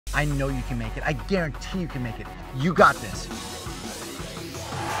I know you can make it. I guarantee you can make it. You got this.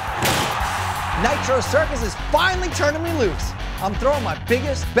 Nitro Circus is finally turning me loose. I'm throwing my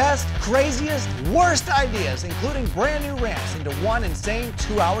biggest, best, craziest, worst ideas, including brand new ramps, into one insane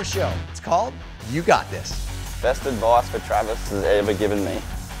 2-hour show. It's called You Got This. Best advice for Travis has ever given me.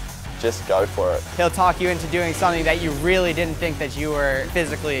 Just go for it. He'll talk you into doing something that you really didn't think that you were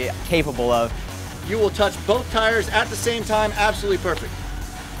physically capable of. You will touch both tires at the same time, absolutely perfect.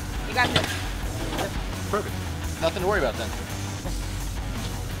 You got this. Perfect. Nothing to worry about then.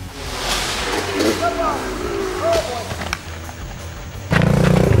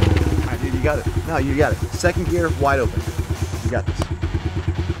 All right, dude, you got it. No, you got it. Second gear, wide open. You got this.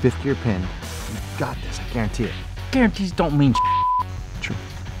 Fifth gear pin. You got this, I guarantee it. Guarantees don't mean True.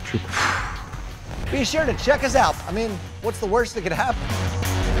 Be sure to check us out. I mean, what's the worst that could happen?